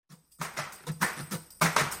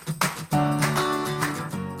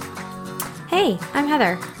Hey, I'm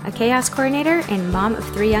Heather, a chaos coordinator and mom of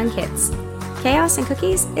 3 young kids. Chaos and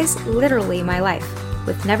cookies is literally my life,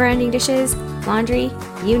 with never-ending dishes, laundry,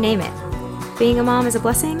 you name it. Being a mom is a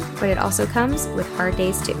blessing, but it also comes with hard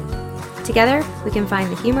days too. Together, we can find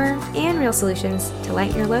the humor and real solutions to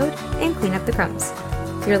lighten your load and clean up the crumbs.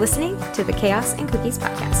 You're listening to the Chaos and Cookies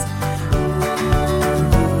podcast.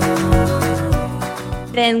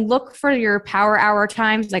 Then look for your power hour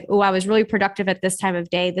times, like, oh, I was really productive at this time of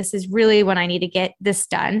day. This is really when I need to get this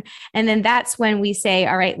done. And then that's when we say,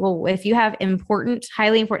 all right, well, if you have important,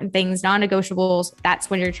 highly important things, non-negotiables, that's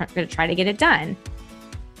when you're going to try to get it done.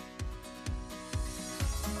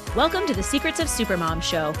 Welcome to the Secrets of Supermom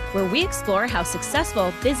show, where we explore how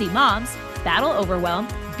successful, busy moms battle overwhelm,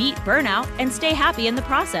 beat burnout, and stay happy in the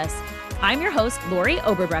process. I'm your host, Lori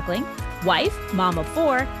Oberbreckling, wife, mom of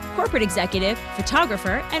 4, corporate executive,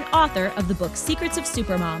 photographer, and author of the book Secrets of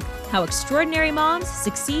Supermom, How Extraordinary Moms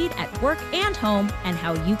Succeed at Work and Home, and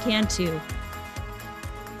How You Can Too.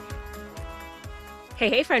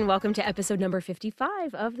 Hey, friend, welcome to episode number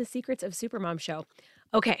 55 of the Secrets of Supermom show.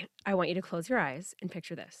 Okay, I want you to close your eyes and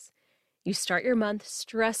picture this. You start your month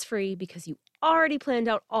stress-free because you already planned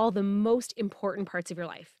out all the most important parts of your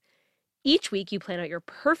life. Each week, you plan out your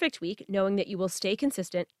perfect week, knowing that you will stay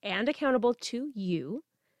consistent and accountable to you.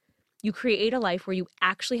 You create a life where you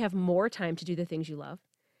actually have more time to do the things you love.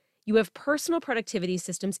 You have personal productivity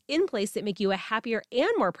systems in place that make you a happier and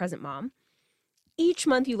more present mom. Each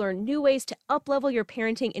month, you learn new ways to up-level your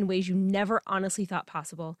parenting in ways you never honestly thought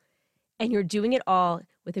possible. And you're doing it all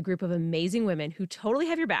with a group of amazing women who totally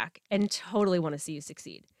have your back and totally want to see you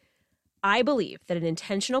succeed. I believe that an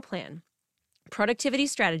intentional plan, productivity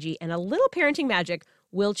strategy, and a little parenting magic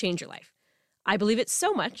will change your life. I believe it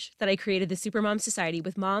so much that I created the Supermom Society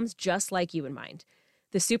with moms just like you in mind.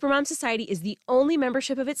 The Supermom Society is the only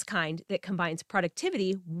membership of its kind that combines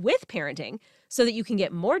productivity with parenting so that you can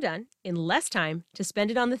get more done in less time to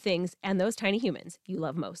spend it on the things and those tiny humans you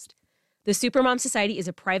love most. The Supermom Society is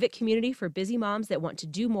a private community for busy moms that want to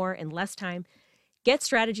do more in less time. Get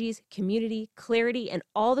strategies, community, clarity, and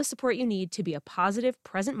all the support you need to be a positive,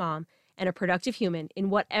 present mom and a productive human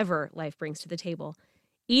in whatever life brings to the table.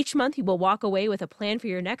 Each month, you will walk away with a plan for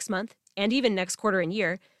your next month and even next quarter and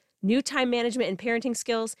year, new time management and parenting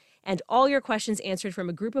skills, and all your questions answered from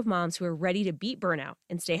a group of moms who are ready to beat burnout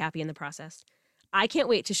and stay happy in the process. I can't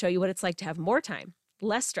wait to show you what it's like to have more time,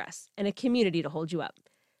 less stress, and a community to hold you up.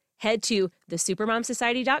 Head to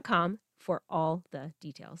thesupermomsociety.com for all the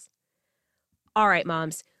details. All right,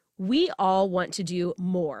 moms, we all want to do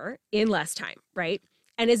more in less time, right?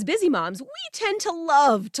 And as busy moms, we tend to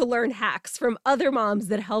love to learn hacks from other moms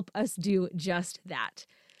that help us do just that.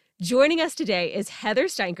 Joining us today is Heather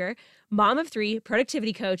Steinker, mom of 3,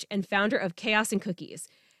 productivity coach, and founder of Chaos and Cookies.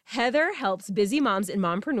 Heather helps busy moms and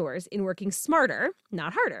mompreneurs in working smarter,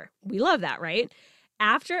 not harder. We love that, right?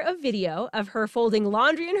 After a video of her folding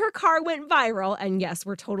laundry in her car went viral, and yes,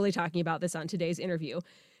 we're totally talking about this on today's interview,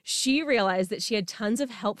 she realized that she had tons of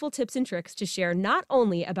helpful tips and tricks to share, not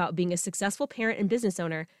only about being a successful parent and business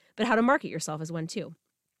owner, but how to market yourself as one too.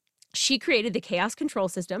 She created the Chaos Control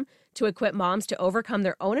System to equip moms to overcome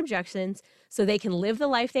their own objections so they can live the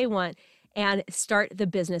life they want and start the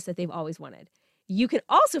business that they've always wanted. You can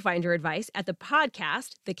also find her advice at the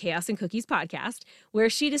podcast, the Chaos and Cookies podcast, where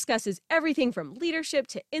she discusses everything from leadership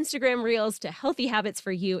to Instagram Reels to healthy habits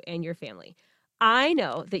for you and your family. I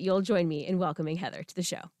know that you'll join me in welcoming Heather to the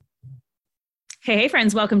show. Hey,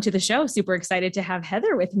 friends, welcome to the show. Super excited to have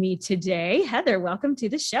Heather with me today. Heather, welcome to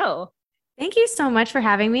the show. Thank you so much for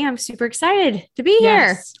having me. I'm super excited to be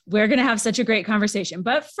here. We're going to have such a great conversation.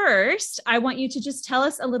 But first, I want you to just tell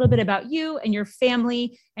us a little bit about you and your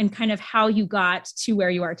family and kind of how you got to where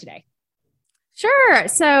you are today. Sure.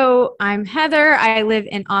 So I'm Heather. I live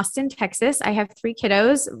in Austin, Texas. I have 3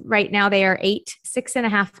 kiddos. Right now they are 8,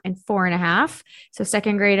 6.5, and 4.5. So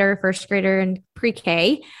second grader, first grader, and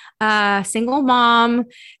pre-K. Single mom.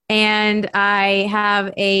 And I have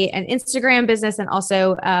an Instagram business and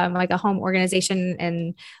also like a home organization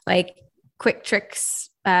and like quick tricks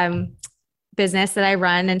business that I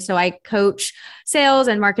run. And so I coach sales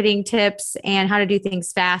and marketing tips and how to do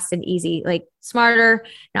things fast and easy, like smarter,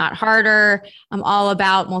 not harder. I'm all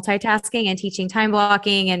about multitasking and teaching time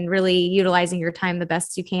blocking and really utilizing your time the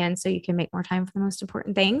best you can so you can make more time for the most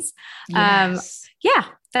important things. Yes.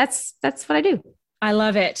 That's what I do. I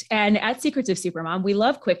love it. And at Secrets of Supermom, we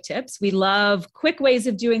love quick tips. We love quick ways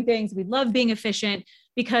of doing things. We love being efficient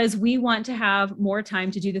because we want to have more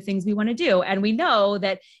time to do the things we want to do. And we know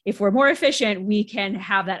that if we're more efficient, we can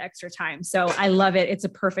have that extra time. So I love it. It's a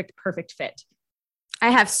perfect fit. I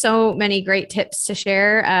have so many great tips to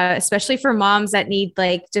share, especially for moms that need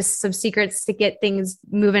like just some secrets to get things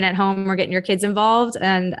moving at home or getting your kids involved.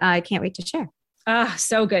 And I can't wait to share. Ah,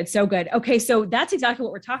 so good. So good. Okay. So that's exactly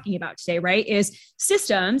what we're talking about today, right? Is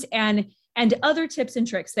systems and other tips and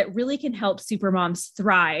tricks that really can help super moms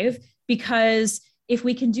thrive. Because if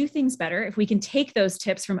we can do things better, if we can take those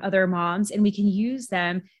tips from other moms and we can use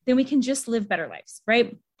them, then we can just live better lives,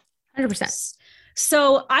 right? 100%.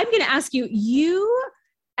 So I'm going to ask you, you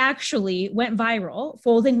actually went viral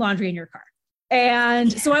folding laundry in your car.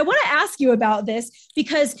 And so I want to ask you about this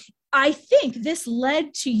because I think this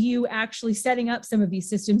led to you actually setting up some of these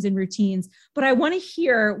systems and routines, but I want to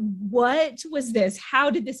hear, what was this? How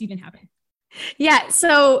did this even happen? Yeah.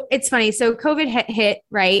 So it's funny. So COVID hit,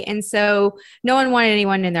 right? And so no one wanted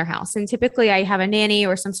anyone in their house. And typically I have a nanny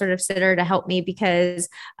or some sort of sitter to help me because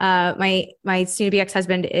my soon-to-be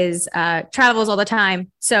ex-husband is travels all the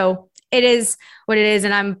time. So it is what it is.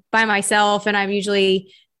 And I'm by myself and I'm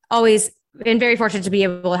usually always been very fortunate to be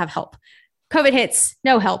able to have help. COVID hits,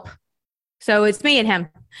 no help. So it's me and him.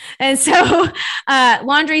 And so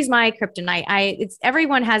laundry's my kryptonite.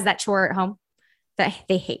 Everyone has that chore at home that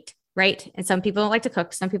they hate. Right. And some people don't like to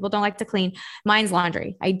cook. Some people don't like to clean. Mine's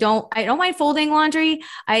laundry. I don't mind folding laundry.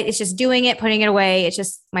 It's just doing it, putting it away. It's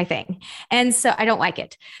just my thing. And so I don't like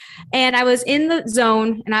it. And I was in the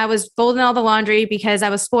zone and I was folding all the laundry because I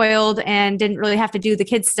was spoiled and didn't really have to do the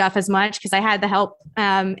kids stuff as much because I had the help.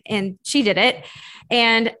 And she did it.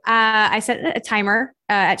 And I set a timer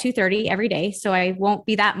at 2:30 every day. So I won't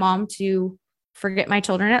be that mom to forget my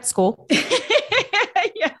children at school.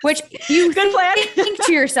 Yes. Which you good plan. Think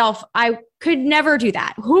to yourself, I could never do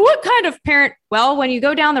that. What kind of parent? Well, when you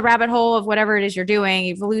go down the rabbit hole of whatever it is you're doing,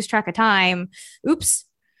 you lose track of time. Oops.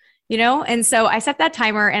 And so I set that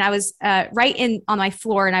timer and I was right in on my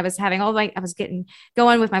floor and I was getting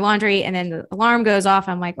going with my laundry and then the alarm goes off.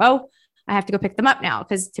 I'm like, oh, I have to go pick them up now.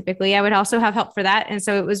 Cause typically I would also have help for that. And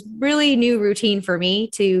so it was really new routine for me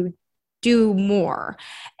to do more.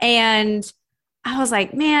 And I was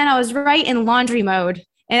like, man, I was right in laundry mode.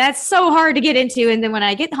 And that's so hard to get into. And then when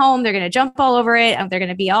I get home, they're going to jump all over it. They're going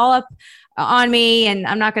to be all up on me and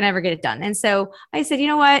I'm not going to ever get it done. And so I said, you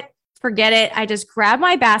know what? Forget it. I just grabbed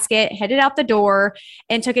my basket, headed out the door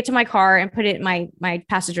and took it to my car and put it in my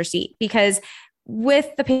passenger seat because with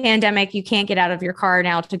the pandemic, you can't get out of your car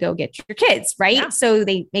now to go get your kids, right? Yeah. So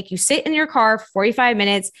they make you sit in your car for 45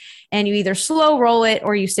 minutes and you either slow roll it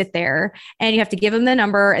or you sit there and you have to give them the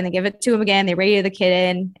number and they give it to them again. They radio the kid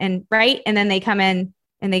in and right. And then they come in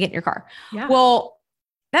and they get in your car. Yeah. Well,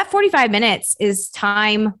 that 45 minutes is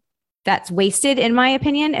time that's wasted in my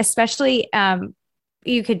opinion, especially,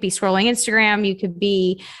 you could be scrolling Instagram, you could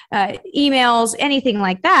be emails, anything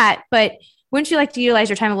like that. But wouldn't you like to utilize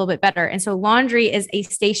your time a little bit better? And so laundry is a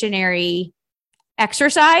stationary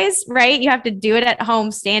exercise, right? You have to do it at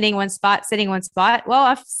home, standing one spot, sitting one spot. Well,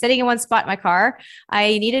 I'm sitting in one spot in my car.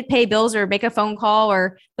 I needed to pay bills or make a phone call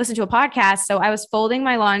or listen to a podcast. So I was folding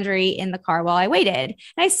my laundry in the car while I waited. And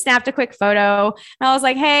I snapped a quick photo. And I was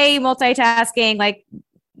like, hey, multitasking, like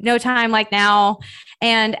no time like now.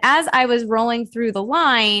 And as I was rolling through the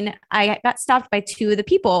line, I got stopped by two of the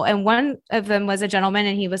people. And one of them was a gentleman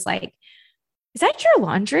and he was like, is that your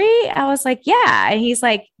laundry? I was like, yeah. And he's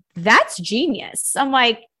like, that's genius. I'm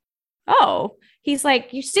like, oh, he's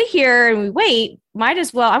like, you sit here and we wait. Might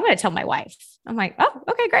as well. I'm going to tell my wife. I'm like, oh,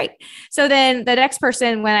 okay, great. So then the next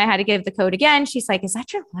person, when I had to give the code again, she's like, is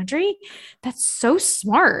that your laundry? That's so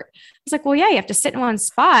smart. I was like, well, yeah, you have to sit in one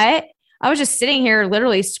spot. I was just sitting here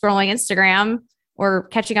literally scrolling Instagram or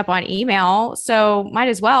catching up on email. So might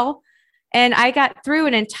as well. And I got through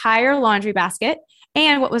an entire laundry basket.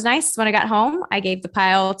 And what was nice when I got home, I gave the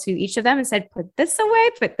pile to each of them and said, put this away,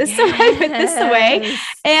 put this away, put this away.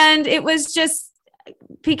 And it was just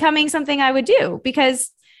becoming something I would do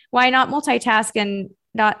because why not multitask and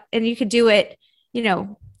you could do it,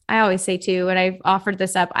 I always say too, and I've offered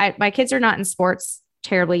this up. My kids are not in sports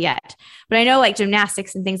terribly yet, but I know like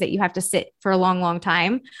gymnastics and things that you have to sit for a long, long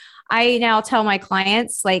time. I now tell my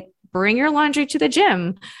clients, like, bring your laundry to the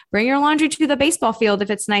gym, bring your laundry to the baseball field. If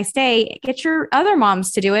it's a nice day, get your other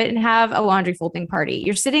moms to do it and have a laundry folding party.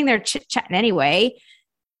 You're sitting there chit-chatting anyway.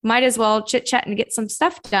 Might as well chit-chat and get some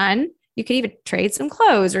stuff done. You could even trade some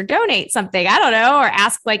clothes or donate something. I don't know. Or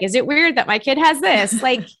ask like, is it weird that my kid has this?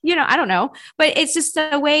 Like, I don't know, but it's just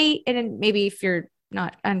a way. And maybe if you're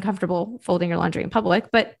not uncomfortable folding your laundry in public,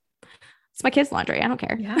 but it's my kid's laundry. I don't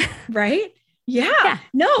care. Yeah. Right. Yeah.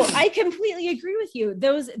 No, I completely agree with you.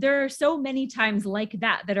 There are so many times like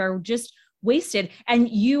that are just wasted. And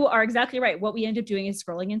you are exactly right. What we end up doing is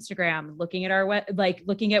scrolling Instagram, looking at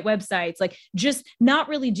looking at websites, like just not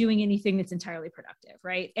really doing anything that's entirely productive,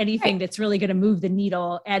 right? Anything that's really going to move the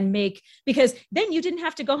needle and because then you didn't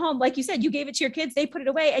have to go home. Like you said, you gave it to your kids, they put it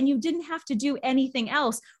away, and you didn't have to do anything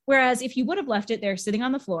else. Whereas if you would have left it there sitting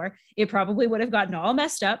on the floor, it probably would have gotten all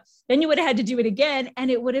messed up. Then you would have had to do it again, and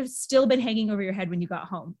it would have still been hanging over your head when you got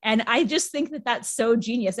home. And I just think that that's so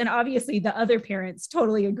genius. And obviously the other parents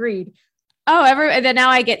totally agreed. Oh, then now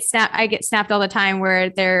I get snapped all the time where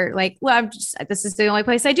they're like, well, this is the only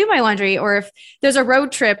place I do my laundry. Or if there's a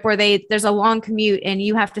road trip where there's a long commute and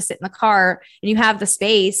you have to sit in the car and you have the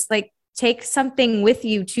space, like take something with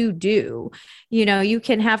you to do. You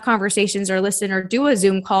can have conversations or listen or do a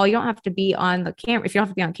Zoom call. You don't have to be on the camera. If you don't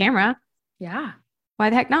have to be on camera. Yeah. Why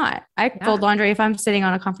the heck not? I fold laundry if I'm sitting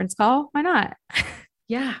on a conference call. Why not?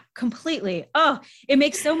 Yeah, completely. Oh, it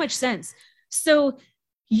makes so much sense. So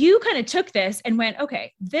you kind of took this and went,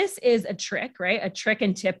 okay, this is a trick, right? A trick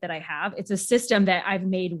and tip that I have. It's a system that I've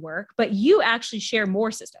made work, but you actually share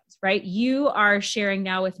more systems, right? You are sharing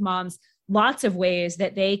now with moms lots of ways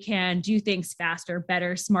that they can do things faster,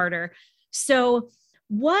 better, smarter. So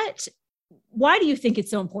why do you think it's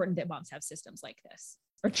so important that moms have systems like this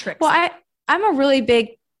or tricks? Well, I'm a really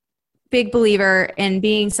big believer in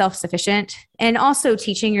being self-sufficient and also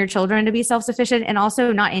teaching your children to be self-sufficient and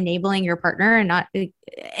also not enabling your partner and not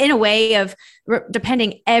in a way of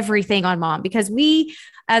depending everything on mom, because we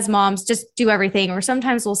as moms just do everything. Or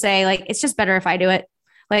sometimes we'll say like, it's just better if I do it.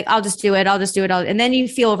 Like, I'll just do it. And then you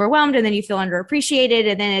feel overwhelmed and then you feel underappreciated.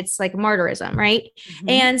 And then it's like martyrism. Right. Mm-hmm.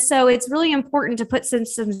 And so it's really important to put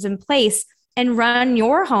systems in place and run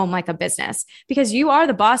your home like a business, because you are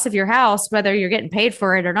the boss of your house, whether you're getting paid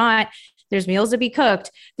for it or not. There's meals to be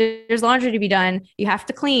cooked. There's laundry to be done. You have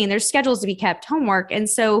to clean. There's schedules to be kept, homework. And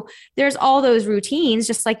so there's all those routines,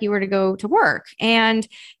 just like you were to go to work, and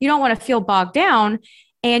you don't want to feel bogged down,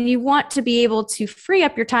 and you want to be able to free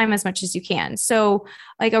up your time as much as you can. So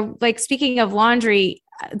like speaking of laundry,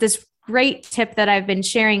 this great tip that I've been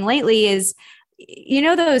sharing lately is,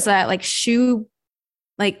 those like shoe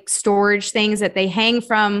like storage things that they hang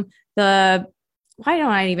from why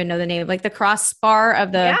don't I even know the name, like the crossbar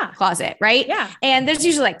of the closet, right? Yeah. And there's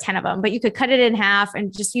usually like 10 of them, but you could cut it in half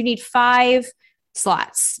and you need 5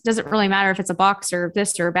 slots. Doesn't really matter if it's a box or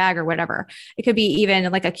this or a bag or whatever. It could be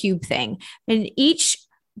even like a cube thing. And each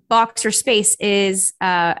box or space is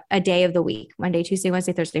a day of the week: Monday, Tuesday,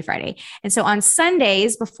 Wednesday, Thursday, Friday. And so on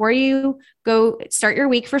Sundays, before you go start your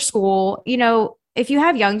week for school, if you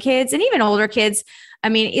have young kids and even older kids, I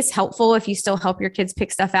mean, it's helpful if you still help your kids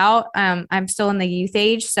pick stuff out. I'm still in the youth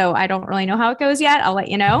age, so I don't really know how it goes yet. I'll let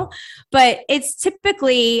you know. But it's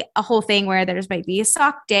typically a whole thing where there's might be a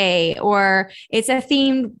sock day or it's a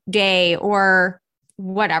themed day or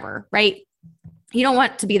whatever, right? You don't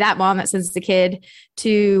want to be that mom that sends the kid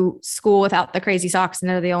to school without the crazy socks and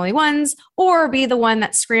they're the only ones, or be the one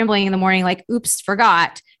that's scrambling in the morning like, oops,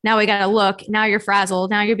 forgot. Now we got to look. Now you're frazzled.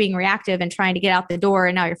 Now you're being reactive and trying to get out the door,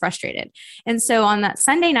 and now you're frustrated. And so on that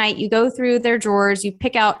Sunday night, you go through their drawers, you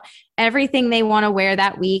pick out everything they want to wear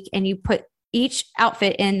that week, and you put each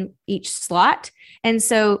outfit in each slot. And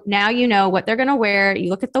so now you know what they're going to wear. You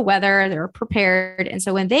look at the weather, they're prepared. And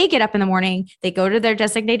so when they get up in the morning, they go to their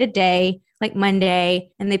designated day, like Monday,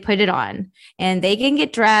 and they put it on, and they can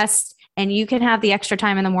get dressed, and you can have the extra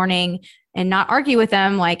time in the morning and not argue with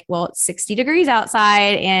them like, well, it's 60 degrees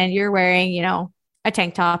outside and you're wearing, a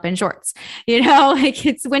tank top and shorts, like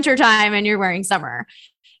it's wintertime and you're wearing summer.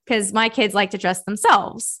 Because my kids like to dress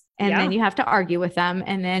themselves, and then you have to argue with them,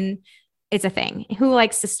 and then it's a thing. Who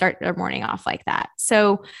likes to start their morning off like that?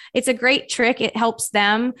 So it's a great trick. It helps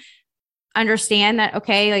them understand that,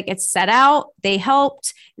 okay, like it's set out, they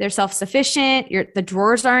helped, they're self-sufficient. The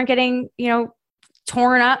drawers aren't getting,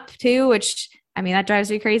 torn up too, which, I mean, that drives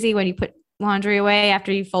me crazy when you put laundry away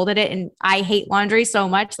after you folded it. And I hate laundry so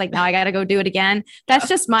much. Like now I got to go do it again. That's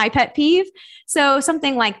just my pet peeve. So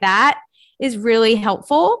something like that is really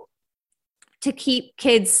helpful to keep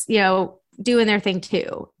kids, doing their thing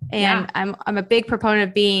too. And I'm a big proponent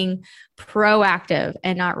of being proactive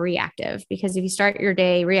and not reactive, because if you start your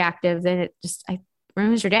day reactive, then it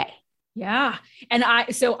ruins your day. Yeah. And I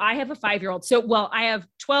have a 5-year-old. I have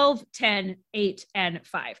 12, 10, 8, and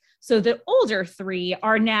 5. So the older 3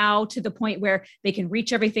 are now to the point where they can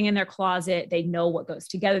reach everything in their closet. They know what goes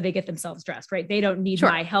together. They get themselves dressed, right? They don't need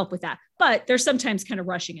my help with that, but they're sometimes kind of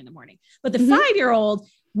rushing in the morning. But the 5-year-old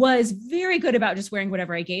was very good about just wearing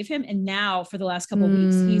whatever I gave him. And now for the last couple of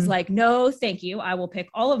weeks, he's like, no, thank you. I will pick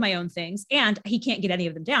all of my own things. And he can't get any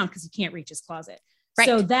of them down because he can't reach his closet. Right.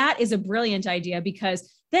 So that is a brilliant idea, because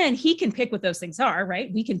then he can pick what those things are, right?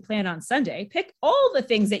 We can plan on Sunday, pick all the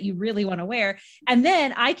things that you really want to wear. And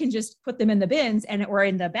then I can just put them in the bins or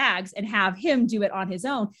in the bags and have him do it on his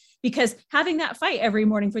own, because having that fight every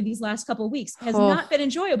morning for these last couple of weeks has not been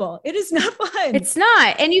enjoyable. It is not fun. It's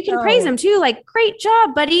not. And you can praise him too. Like, great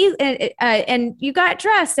job, buddy. And you got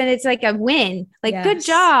dressed, and it's like a win, like, good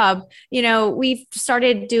job. We've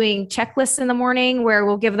started doing checklists in the morning where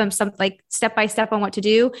we'll give them some like step-by-step on what to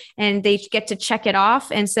do, and they get to check it off.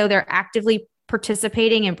 And so they're actively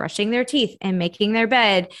participating in brushing their teeth and making their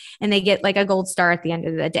bed, and they get like a gold star at the end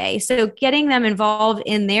of the day. So getting them involved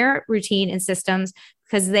in their routine and systems,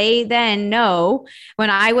 because they then know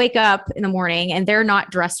when I wake up in the morning and they're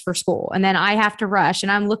not dressed for school, and then I have to rush,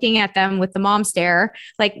 and I'm looking at them with the mom stare,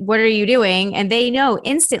 like, what are you doing? And they know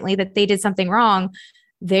instantly that they did something wrong.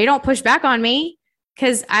 They don't push back on me,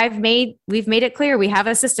 because we've made it clear we have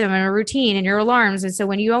a system and a routine and your alarms. And so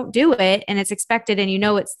when you don't do it and it's expected and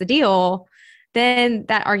it's the deal, then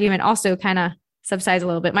that argument also kind of subsides a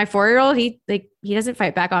little bit. My 4-year-old, he doesn't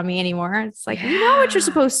fight back on me anymore. It's like, you know what you're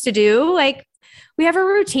supposed to do. Like, we have a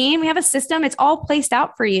routine, we have a system. It's all placed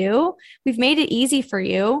out for you. We've made it easy for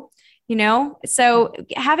you, So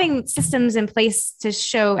having systems in place to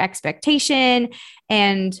show expectation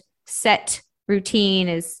and set routine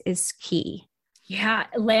is key. Yeah.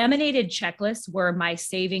 Laminated checklists were my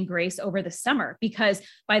saving grace over the summer, because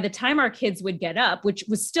by the time our kids would get up, which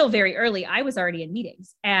was still very early, I was already in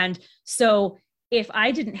meetings. And so if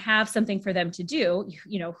I didn't have something for them to do,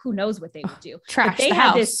 who knows what they would do. Trash they the had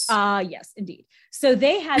house. This, yes, indeed. So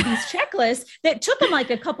they had these checklists that took them like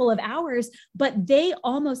a couple of hours, but they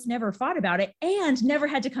almost never fought about it and never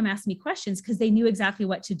had to come ask me questions, because they knew exactly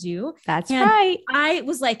what to do. That's right. I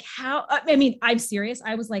was like, I'm serious.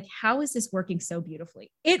 I was like, how is this working so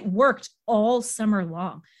beautifully? It worked all summer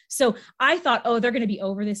long. So I thought, they're going to be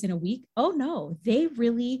over this in a week. Oh no, they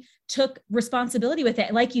really took responsibility with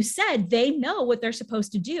it. Like you said, they know what they're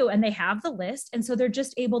supposed to do, and they have the list. And so they're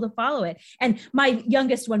just able to follow it. And my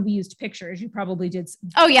youngest one, we used pictures. You probably did.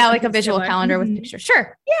 Oh yeah. Like a visual calendar with pictures.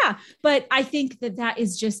 Sure. Yeah. But I think that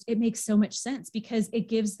is just, it makes so much sense, because it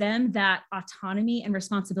gives them that autonomy and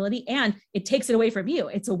responsibility, and it takes it away from you.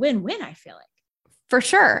 It's a win-win, I feel like. For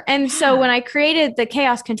sure. And so when I created the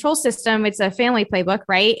chaos control system, it's a family playbook,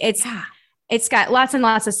 right? It's got lots and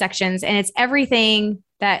lots of sections, and it's everything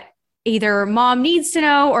that either mom needs to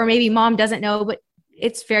know or maybe mom doesn't know, but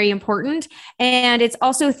it's very important. And it's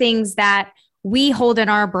also things that we hold in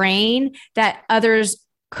our brain that others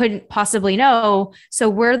couldn't possibly know. So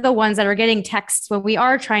we're the ones that are getting texts when we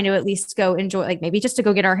are trying to at least go enjoy, like maybe just to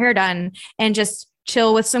go get our hair done and just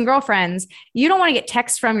chill with some girlfriends. You don't want to get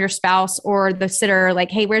texts from your spouse or the sitter like,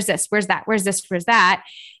 hey, where's this? Where's that? Where's this? Where's that?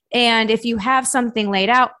 And if you have something laid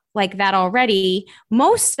out like that already,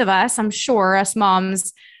 most of us, I'm sure, us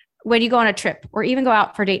moms, when you go on a trip or even go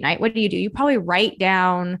out for date night, what do? You probably write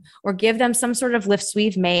down or give them some sort of lists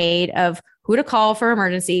we've made of who to call for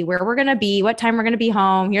emergency, where we're going to be, what time we're going to be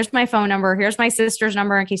home. Here's my phone number. Here's my sister's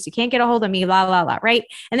number in case you can't get a hold of me, la, la, la, right?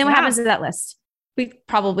 And then what happens to that list? We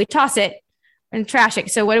probably toss it and trash it.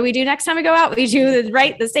 So what do we do next time we go out? We do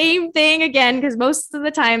the same thing again, because most of the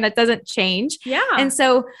time that doesn't change. Yeah. And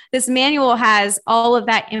so this manual has all of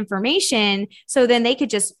that information. So then they could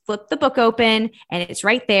just flip the book open and it's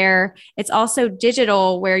right there. It's also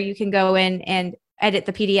digital, where you can go in and edit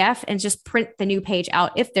the PDF and just print the new page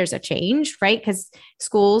out if there's a change, right? Because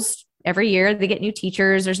schools every year they get new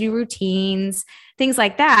teachers, there's new routines, things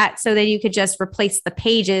like that. So then you could just replace the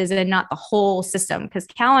pages and not the whole system. Because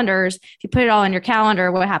calendars, if you put it all in your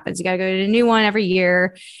calendar, what happens? You got to go to a new one every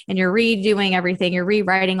year and you're redoing everything. You're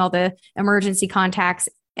rewriting all the emergency contacts.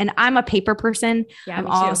 And I'm a paper person. Yeah, I'm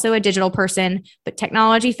also a digital person, but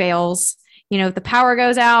technology fails. If the power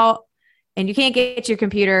goes out and you can't get to your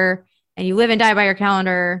computer and you live and die by your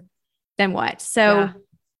calendar, then what? So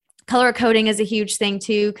color coding is a huge thing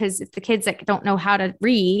too, because if the kids that don't know how to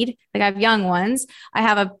read, like I have young ones, I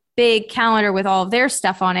have a big calendar with all of their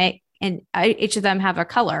stuff on it, and each of them have a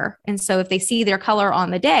color. And so if they see their color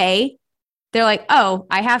on the day, they're like, oh,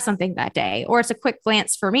 I have something that day. Or it's a quick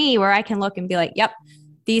glance for me where I can look and be like, yep,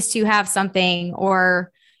 these two have something,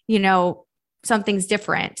 or, something's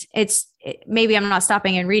different. Maybe I'm not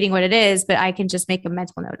stopping and reading what it is, but I can just make a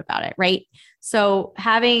mental note about it. Right. So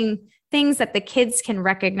having things that the kids can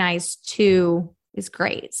recognize too is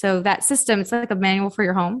great. So that system, it's like a manual for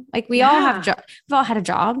your home. Like we've all had a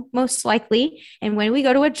job, most likely. And when we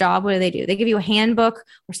go to a job, what do? They give you a handbook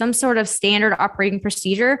or some sort of standard operating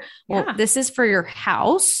procedure. Well, this is for your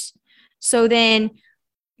house. So then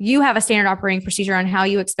you have a standard operating procedure on how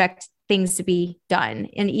you expect things to be done.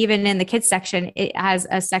 And even in the kids section, it has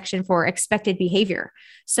a section for expected behavior.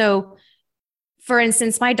 So for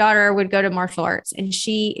instance, my daughter would go to martial arts, and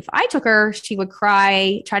if I took her, she would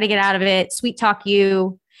cry, try to get out of it, sweet talk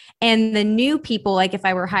you. And the new people, like if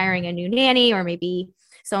I were hiring a new nanny or maybe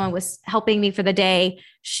someone was helping me for the day,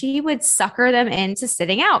 she would sucker them into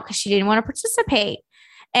sitting out because she didn't want to participate.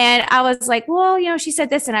 And I was like, well, she said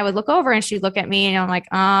this, and I would look over and she'd look at me and I'm like,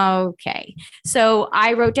 oh, okay. So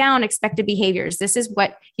I wrote down expected behaviors. This is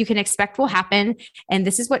what you can expect will happen. And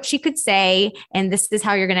this is what she could say. And this is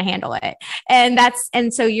how you're going to handle it.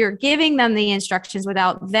 And so you're giving them the instructions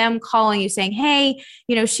without them calling you saying, hey,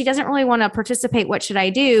 she doesn't really want to participate. What should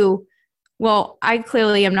I do? Well, I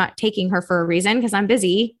clearly am not taking her for a reason because I'm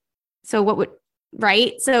busy. So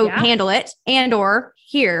right? So handle it, or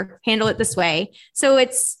here, handle it this way. So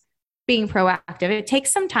it's being proactive. It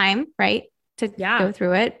takes some time, right? To go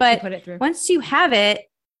through it. But once you have it,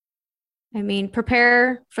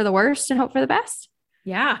 prepare for the worst and hope for the best.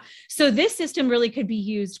 Yeah. So this system really could be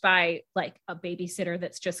used by like a babysitter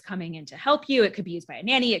that's just coming in to help you. It could be used by a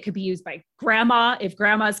nanny. It could be used by grandma. If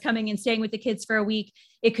grandma's coming and staying with the kids for a week,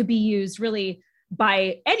 it could be used really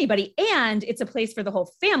by anybody. And it's a place for the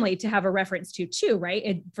whole family to have a reference to too, right?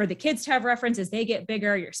 And for the kids to have reference as they get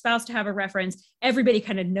bigger, your spouse to have a reference, everybody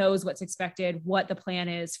kind of knows what's expected, what the plan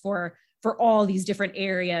is for all these different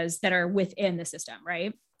areas that are within the system,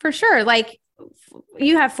 right? For sure. Like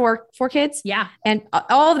you have four kids. Yeah. And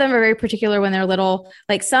all of them are very particular when they're little.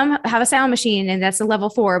 Like some have a sound machine and that's a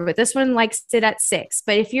level 4, but this one likes it at 6.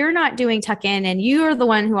 But if you're not doing tuck in and you're the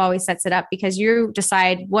one who always sets it up because you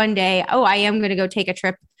decide one day, oh, I am going to go take a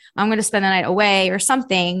trip, I'm going to spend the night away or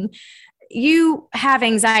something, you have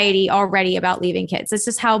anxiety already about leaving kids. It's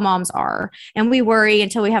just how moms are. And we worry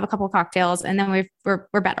until we have a couple of cocktails and then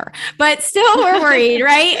we're better, but still we're worried.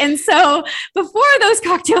 Right. And so before those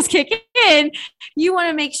cocktails kick in, you want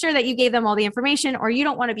to make sure that you gave them all the information, or you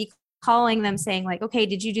don't want to be calling them saying like, okay,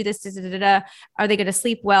 did you do this? Are they going to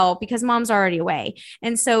sleep well? Because mom's already away.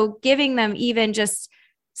 And so giving them even just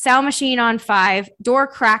sound machine on 5, door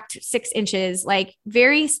cracked 6 inches, like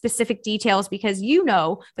very specific details because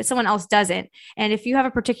but someone else doesn't. And if you have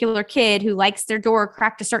a particular kid who likes their door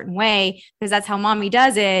cracked a certain way, because that's how mommy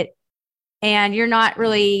does it, and you're not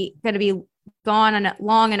really going to be gone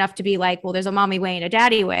long enough to be like, well, there's a mommy way and a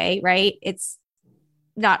daddy way, right? It's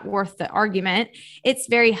not worth the argument. It's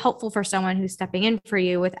very helpful for someone who's stepping in for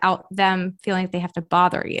you without them feeling like they have to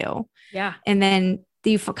bother you. Yeah. And then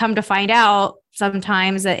you come to find out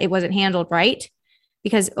sometimes that it wasn't handled right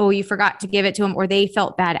because, you forgot to give it to them, or they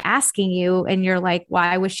felt bad asking you. And you're like, well,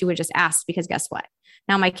 I wish you would just ask, because guess what?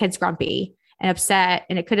 Now my kid's grumpy and upset,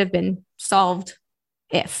 and it could have been solved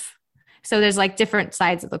if. So there's like different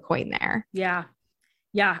sides of the coin there. Yeah.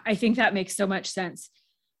 Yeah. I think that makes so much sense.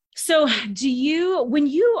 So when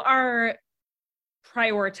you are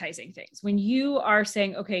prioritizing things, when you are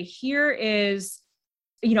saying, okay, here is,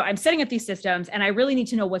 I'm setting up these systems and I really need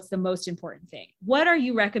to know what's the most important thing. What are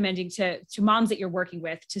you recommending to moms that you're working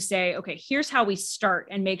with to say, okay, here's how we start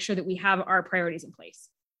and make sure that we have our priorities in place?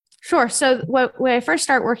 Sure. So when I first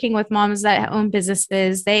start working with moms that own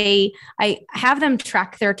businesses, I have them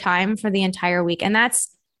track their time for the entire week. And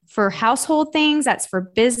that's for household things, that's for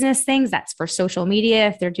business things, that's for social media.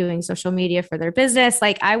 If they're doing social media for their business,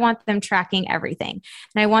 like I want them tracking everything.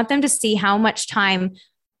 And I want them to see how much time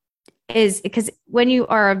is, because when you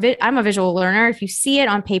are I'm a visual learner. If you see it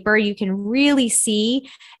on paper, you can really see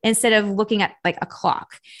instead of looking at like a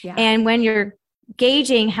clock. Yeah. And when you're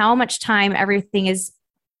gauging how much time everything is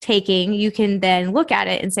taking, you can then look at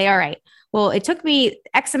it and say, all right, well, it took me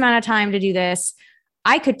X amount of time to do this.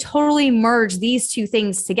 I could totally merge these two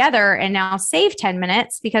things together and now save 10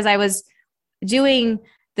 minutes because I was doing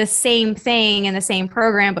the same thing in the same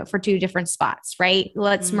program, but for 2 different spots, right?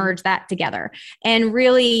 Let's merge that together and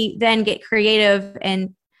really then get creative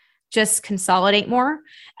and just consolidate more.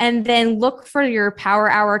 And then look for your power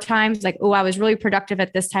hour times. Like, oh, I was really productive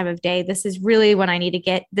at this time of day. This is really when I need to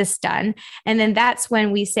get this done. And then that's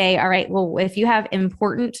when we say, all right, well, if you have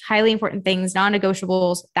highly important things,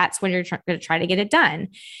 non-negotiables, that's when you're going to try to get it done.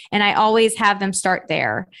 And I always have them start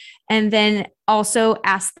there. And then also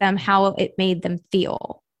ask them how it made them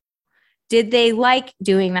feel. Did they like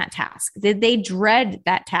doing that task? Did they dread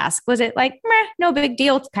that task? Was it like, no big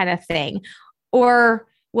deal kind of thing? Or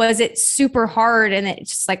was it super hard? And it's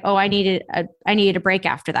just like, oh, I needed a break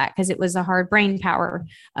after that because it was a hard brain power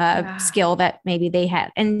skill that maybe they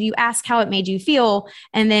had. And you ask how it made you feel.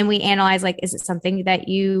 And then we analyze, like, is it something that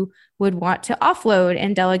you would want to offload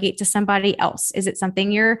and delegate to somebody else? Is it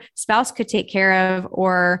something your spouse could take care of,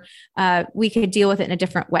 or we could deal with it in a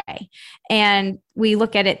different way? And we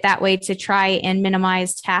look at it that way to try and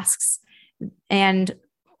minimize tasks and,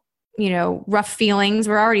 rough feelings.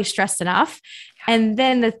 We're already stressed enough. And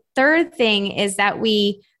then the third thing is that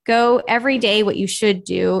we go every day. What you should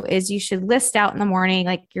do is you should list out in the morning,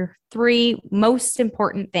 like your 3 most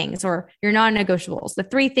important things or your non-negotiables, the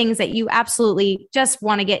 3 things that you absolutely just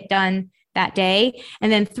want to get done that day.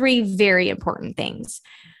 And then 3 very important things.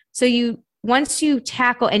 So once you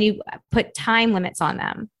tackle and you put time limits on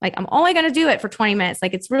them, like, I'm only going to do it for 20 minutes.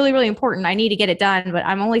 Like, it's really, really important. I need to get it done, but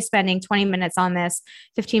I'm only spending 20 minutes on this,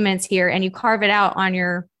 15 minutes here. And you carve it out on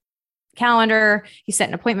your calendar. You set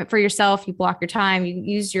an appointment for yourself. You block your time. You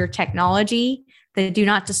use your technology. The do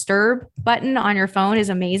not disturb button on your phone is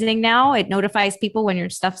amazing now. It notifies people when your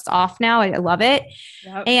stuff's off now. I love it.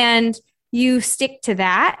 Yep. And you stick to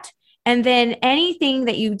that. And then anything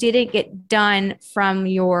that you didn't get done from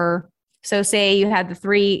so say you had the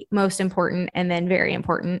 3 most important and then very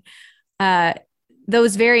important,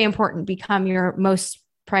 those very important become your most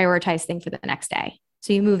prioritized thing for the next day.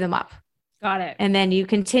 So you move them up. Got it. And then you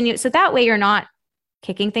continue. So that way you're not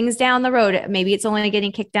kicking things down the road. Maybe it's only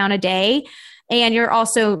getting kicked down a day. And you're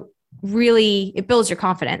also it builds your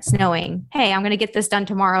confidence knowing, hey, I'm going to get this done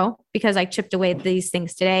tomorrow because I chipped away at these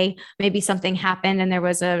things today. Maybe something happened and there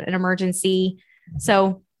was an emergency.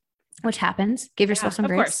 So, which happens, give yourself some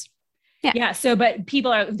grace. Of course. Yeah. So, but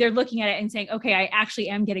they're looking at it and saying, okay, I actually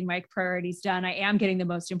am getting my priorities done. I am getting the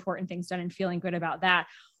most important things done and feeling good about that.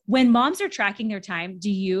 When moms are tracking their time,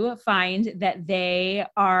 do you find that they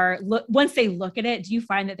are, once they look at it, do you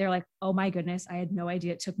find that they're like, oh my goodness, I had no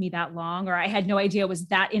idea it took me that long, or I had no idea it was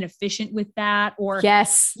that inefficient with that, or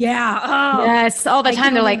yes. Yeah. Oh, yes. All the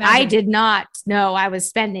time. They're like, I did not know I was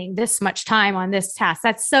spending this much time on this task.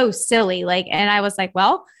 That's so silly. And I was like,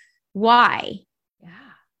 well, why? Yeah.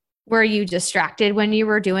 Were you distracted when you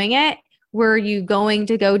were doing it? Were you going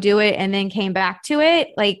to go do it and then came back to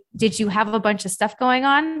it? Like, did you have a bunch of stuff going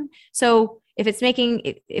on? So if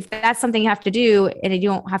that's something you have to do and you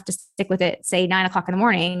don't have to stick with it, say 9 o'clock in the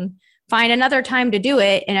morning, find another time to do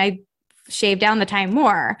it. And I shave down the time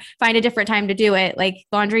more, find a different time to do it, like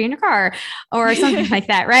laundry in your car or something like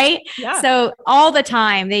that. Right. Yeah. So all the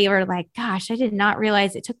time they were like, gosh, I did not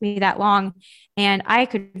realize it took me that long and I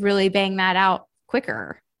could really bang that out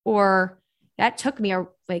quicker, or that took me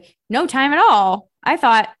no time at all. I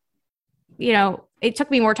thought, it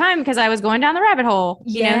took me more time because I was going down the rabbit hole,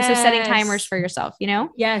 so setting timers for yourself,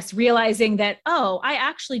 Yes. Realizing that, I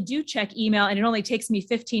actually do check email and it only takes me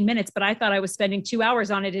 15 minutes, but I thought I was spending 2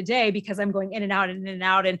 hours on it a day because I'm going in and out and in and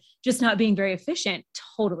out and just not being very efficient.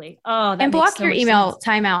 Totally. Oh, that and block so your email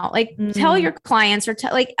timeout. Tell your clients or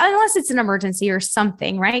unless it's an emergency or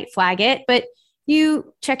something, right? Flag it, but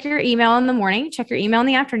you check your email in the morning, check your email in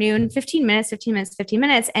the afternoon, 15 minutes,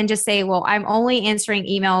 and just say, well, I'm only answering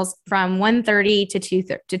emails from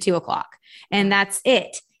 1:30 to 2 o'clock. And that's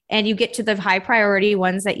it. And you get to the high priority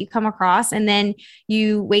ones that you come across, and then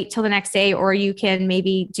you wait till the next day, or you can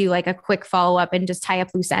maybe do like a quick follow-up and just tie up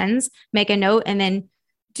loose ends, make a note, and then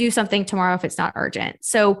do something tomorrow if it's not urgent.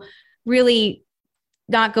 So really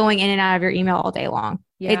not going in and out of your email all day long.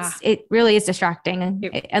 Yeah. It really is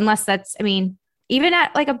distracting unless even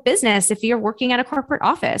at like a business, if you're working at a corporate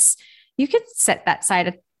office, you could set that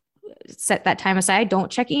time aside.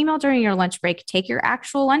 Don't check email during your lunch break. Take your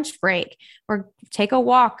actual lunch break or take a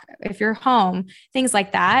walk if you're home, things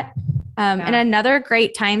like that. And another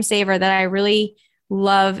great time saver that I really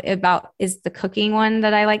love about is the cooking one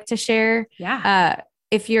that I like to share. Yeah.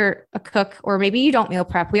 If you're a cook or maybe you don't meal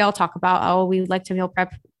prep, we all talk about, we would like to meal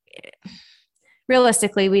prep.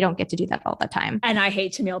 Realistically, we don't get to do that all the time. And I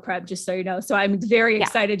hate to meal prep, just so you know. So I'm very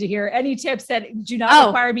excited to hear any tips that do not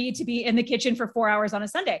require me to be in the kitchen for 4 hours on a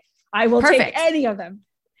Sunday. I will take any of them.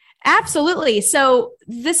 Absolutely. So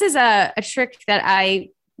this is a trick that I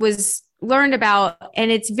learned about,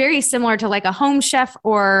 and it's very similar to like a Home Chef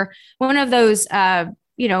or one of those,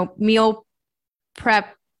 meal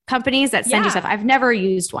prep companies that send you stuff. I've never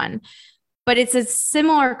used one. But it's a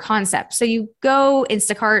similar concept. So you go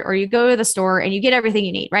Instacart or you go to the store and you get everything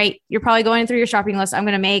you need, right? You're probably going through your shopping list. I'm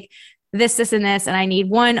going to make this, and this, and I need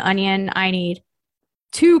 1 onion. I need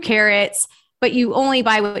 2 carrots, but you only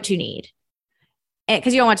buy what you need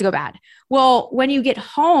because you don't want it to go bad. Well, when you get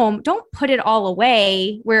home, don't put it all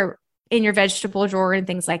away in your vegetable drawer and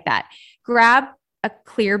things like that. Grab a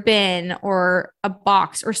clear bin or a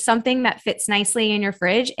box or something that fits nicely in your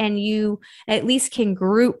fridge, and you at least can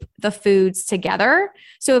group the foods together.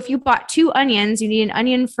 So if you bought 2 onions, you need an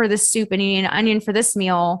onion for this soup and you need an onion for this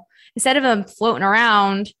meal. Instead of them floating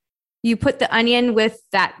around, you put the onion with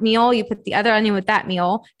that meal, you put the other onion with that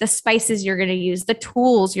meal, the spices you're going to use, the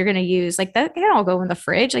tools you're going to use, like that can all go in the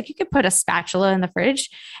fridge. Like you could put a spatula in the fridge,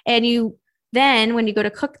 and then when you go to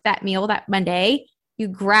cook that meal that Monday, you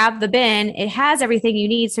grab the bin, it has everything you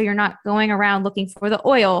need. So you're not going around looking for the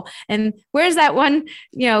oil and where's that one,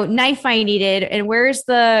 knife I needed, and where's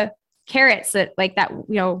the carrots that like that,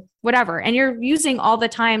 whatever. And you're using all the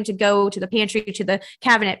time to go to the pantry, to the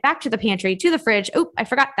cabinet, back to the pantry, to the fridge. Oh, I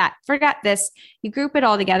forgot this. You group it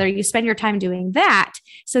all together. You spend your time doing that.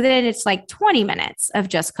 So then it's like 20 minutes of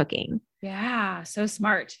just cooking. Yeah. So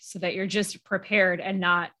smart, so that you're just prepared and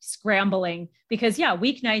not scrambling, because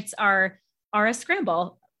weeknights are a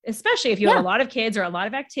scramble, especially if you have a lot of kids or a lot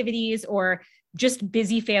of activities or just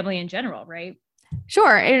busy family in general, right?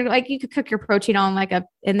 Sure. And like you could cook your protein on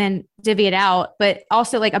and then divvy it out, but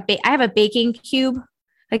also like I have a baking cube.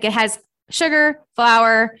 Like it has sugar,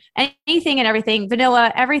 flour, anything and everything,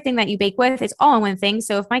 vanilla, everything that you bake with, it's all in one thing.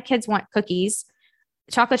 So if my kids want cookies,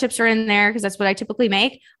 chocolate chips are in there because that's what I typically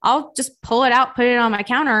make. I'll just pull it out, put it on my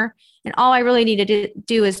counter. And all I really need to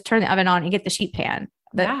do is turn the oven on and get the sheet pan.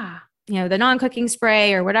 The non-cooking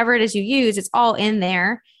spray or whatever it is you use, it's all in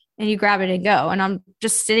there and you grab it and go. And I'm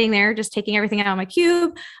just sitting there, just taking everything out of my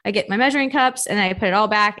cube. I get my measuring cups and I put it all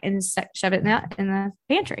back and shove it in the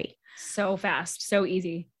pantry. So fast, so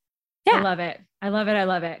easy. Yeah. I love it.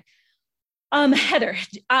 Heather,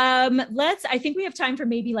 I think we have time for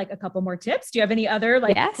maybe like a couple more tips. Do you have any other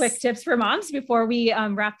quick tips for moms before we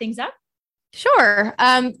wrap things up? Sure.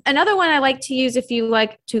 Another one I like to use if you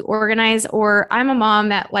like to organize, or I'm a mom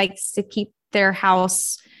that likes to keep their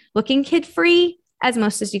house looking kid-free as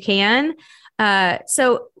most as you can.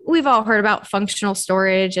 So we've all heard about functional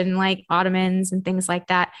storage and like ottomans and things like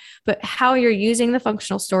that, but how you're using the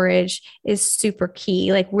functional storage is super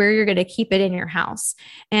key, like where you're going to keep it in your house.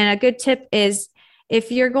 And a good tip is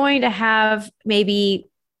if you're going to have maybe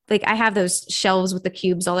like I have those shelves with the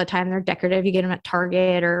cubes all the time. They're decorative. You get them at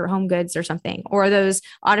Target or Home Goods or something, or those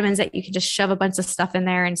ottomans that you can just shove a bunch of stuff in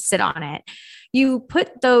there and sit on it. You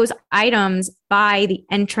put those items by the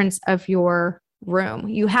entrance of your room.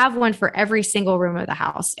 You have one for every single room of the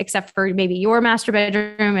house, except for maybe your master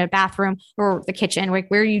bedroom and a bathroom or the kitchen, like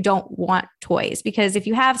where you don't want toys. Because if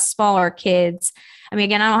you have smaller kids, I mean,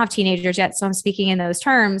 again, I don't have teenagers yet, so I'm speaking in those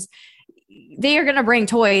terms. They are going to bring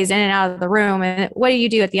toys in and out of the room. And what do you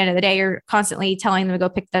do at the end of the day? You're constantly telling them to go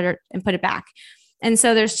pick that and put it back. And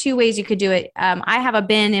so there's 2 ways you could do it. I have a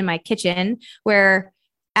bin in my kitchen where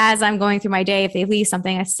as I'm going through my day, if they leave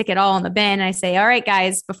something, I stick it all in the bin. And I say, all right,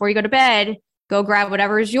 guys, before you go to bed, go grab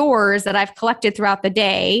whatever is yours that I've collected throughout the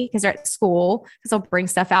day because they're at school, because I'll bring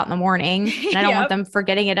stuff out in the morning and I don't want them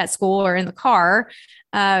forgetting it at school or in the car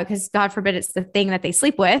because God forbid it's the thing that they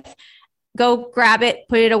sleep with. Go grab it,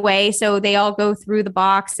 put it away. So they all go through the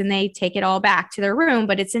box and they take it all back to their room,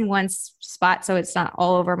 but it's in one spot. So it's not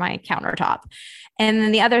all over my countertop. And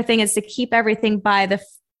then the other thing is to keep everything by the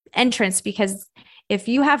entrance, because if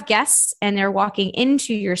you have guests and they're walking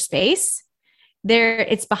into your space,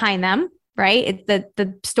 it's behind them, right? It's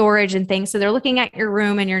the storage and things. So they're looking at your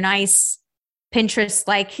room and your nice Pinterest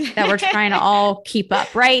like that we're trying to all keep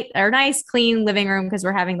up, right? Our nice, clean living room because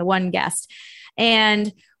we're having the one guest.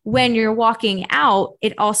 And when you're walking out,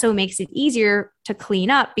 it also makes it easier to clean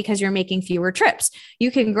up because you're making fewer trips. You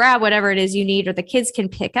can grab whatever it is you need, or the kids can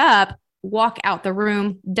pick up, walk out the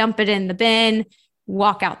room, dump it in the bin,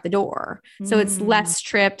 walk out the door. So it's less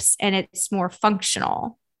trips and it's more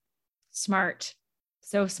functional. Smart.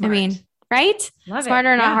 So smart. I mean, right? Love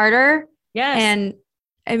Smarter, it. not harder. Yes. And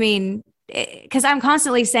I mean, because I'm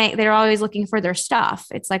constantly saying they're always looking for their stuff.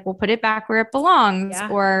 It's like, we'll put it back where it belongs.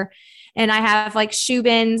 And I have like shoe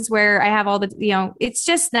bins where I have all the, it's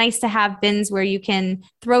just nice to have bins where you can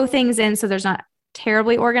throw things in. So there's not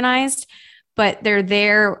terribly organized, but they're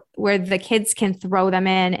there where the kids can throw them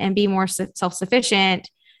in and be more self-sufficient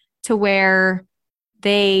to where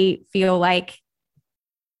they feel like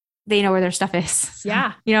they know where their stuff is.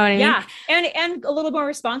 Yeah. You know what I mean? Yeah. And a little more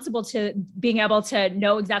responsible to being able to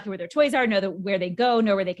know exactly where their toys are, know where they go,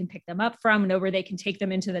 know where they can pick them up from, know where they can take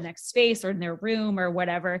them into the next space or in their room or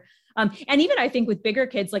whatever. And even I think with bigger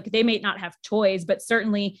kids, like they may not have toys, but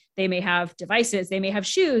certainly they may have devices, they may have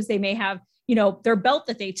shoes, they may have, their belt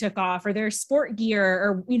that they took off or their sport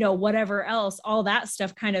gear or, whatever else, all that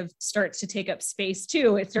stuff kind of starts to take up space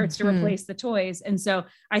too. It starts to replace the toys. And so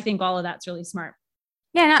I think all of that's really smart.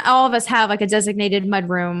 Yeah, not all of us have like a designated mud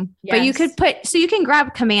room, but you could you can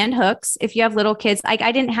grab command hooks if you have little kids. Like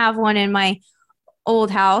I didn't have one in my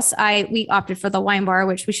old house. We opted for the wine bar,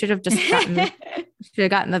 which we should have just gotten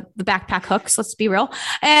the backpack hooks. Let's be real.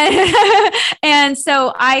 And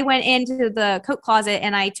so I went into the coat closet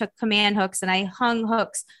and I took command hooks and I hung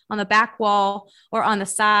hooks on the back wall or on the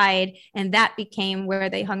side. And that became where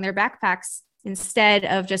they hung their backpacks instead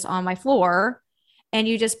of just on my floor. And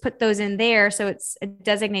you just put those in there. So it's a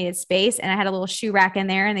designated space. And I had a little shoe rack in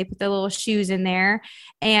there and they put their little shoes in there.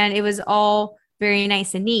 And it was all very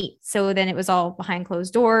nice and neat. So then it was all behind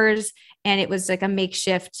closed doors and it was like a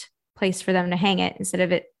makeshift place for them to hang it instead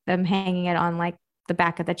of them hanging it on like the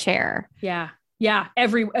back of the chair. Yeah. Yeah.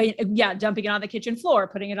 Dumping it on the kitchen floor,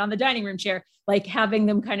 putting it on the dining room chair, like having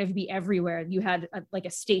them kind of be everywhere. You had like a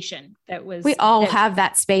station that was. We all have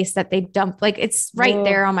that space that they dump. Like it's right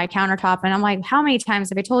there on my countertop. And I'm like, how many times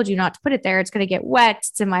have I told you not to put it there? It's going to get wet.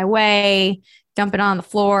 It's in my way. Dump it on the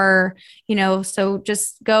floor, so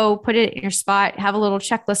just go put it in your spot, have a little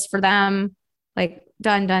checklist for them, like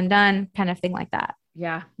done, kind of thing like that.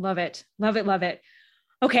 Yeah. Love it. Love it. Love it.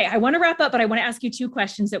 Okay. I want to wrap up, but I want to ask you 2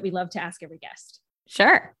 questions that we love to ask every guest.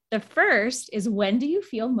 Sure. The first is, when do you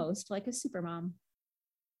feel most like a supermom?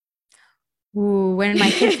 Ooh, when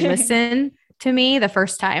my kids listen to me the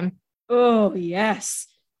first time. Oh, yes.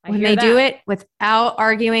 When they do it without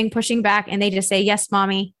arguing, pushing back, and they just say, yes,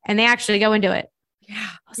 mommy. And they actually go and do it. Yeah.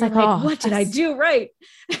 I was like, what did I do right?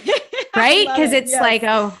 Right? Because it's like,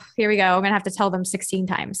 oh, here we go. I'm going to have to tell them 16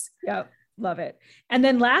 times. Yep. Love it. And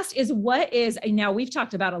then last is, now we've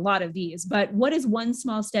talked about a lot of these, but what is one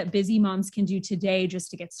small step busy moms can do today just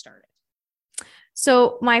to get started?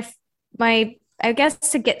 So I guess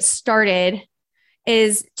to get started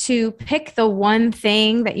is to pick the one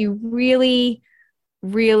thing that you really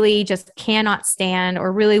just cannot stand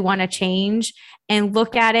or really want to change, and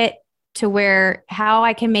look at it to how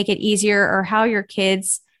I can make it easier, or how your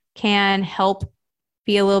kids can help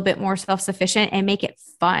be a little bit more self-sufficient and make it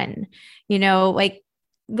fun. Like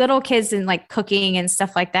little kids and like cooking and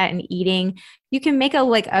stuff like that and eating, you can make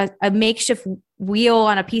a makeshift wheel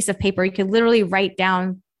on a piece of paper. You can literally write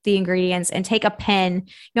down the ingredients and take a pen.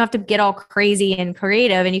 You don't have to get all crazy and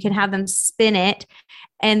creative, and you can have them spin it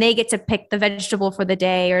and they get to pick the vegetable for the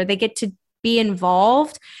day, or they get to be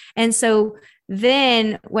involved. And so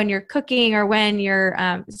then when you're cooking, or when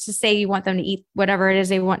you're, just say you want them to eat whatever it is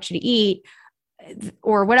they want you to eat,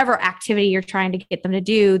 or whatever activity you're trying to get them to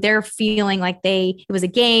do, they're feeling like it was a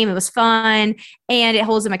game, it was fun, and it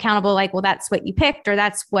holds them accountable. Like, well, that's what you picked, or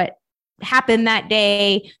that's what happened that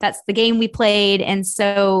day. That's the game we played. And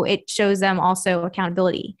so it shows them also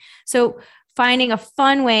accountability. So finding a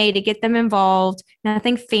fun way to get them involved,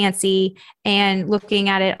 nothing fancy, and looking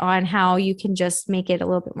at it on how you can just make it a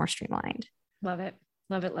little bit more streamlined. Love it.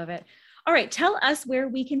 Love it. Love it. All right. Tell us where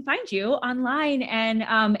we can find you online,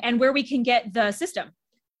 and where we can get the system.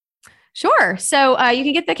 Sure. So you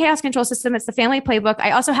can get the Chaos Control System. It's the family playbook.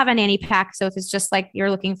 I also have a nanny pack. So if it's just like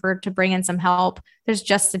you're looking to bring in some help, there's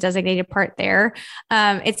just a designated part there.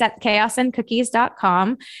 It's at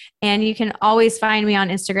chaosandcookies.com. And you can always find me on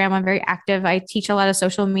Instagram. I'm very active. I teach a lot of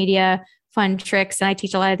social media fun tricks, and I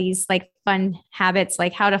teach a lot of these like fun habits,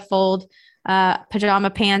 like how to fold pajama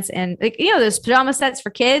pants, and those pajama sets for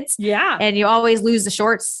kids. Yeah. And you always lose the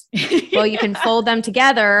shorts. Well, you can fold them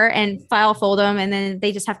together and file fold them, and then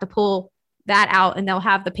they just have to pull that out and they'll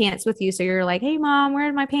have the pants with you. So you're like, hey mom, where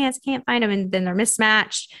are my pants? Can't find them. And then they're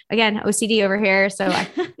mismatched. Again, OCD over here. So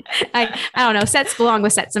I don't know, sets belong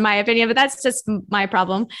with sets in my opinion, but that's just my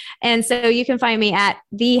problem. And so you can find me at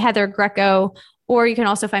the Heather Greco, or you can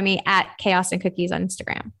also find me at Chaos and Cookies on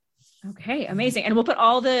Instagram. Okay, amazing. And we'll put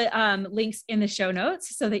all the links in the show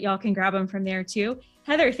notes so that y'all can grab them from there too.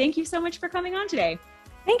 Heather, thank you so much for coming on today.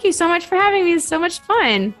 Thank you so much for having me. It's so much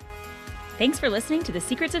fun. Thanks for listening to the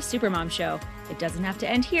Secrets of Supermom show. It doesn't have to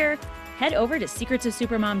end here. Head over to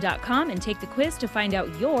secretsofsupermom.com and take the quiz to find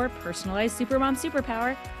out your personalized supermom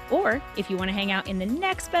superpower. Or if you want to hang out in the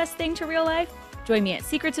next best thing to real life, join me at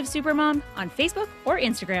Secrets of Supermom on Facebook or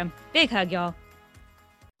Instagram. Big hug, y'all.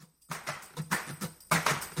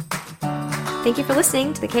 Thank you for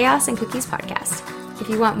listening to the Chaos and Cookies podcast. If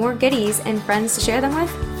you want more goodies and friends to share them with,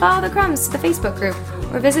 follow the crumbs to the Facebook group,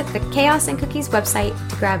 or visit the Chaos and Cookies website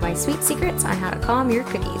to grab my sweet secrets on how to calm your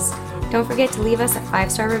cookies. Don't forget to leave us a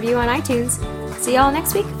 5-star review on iTunes. See y'all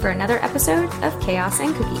next week for another episode of Chaos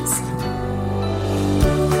and Cookies.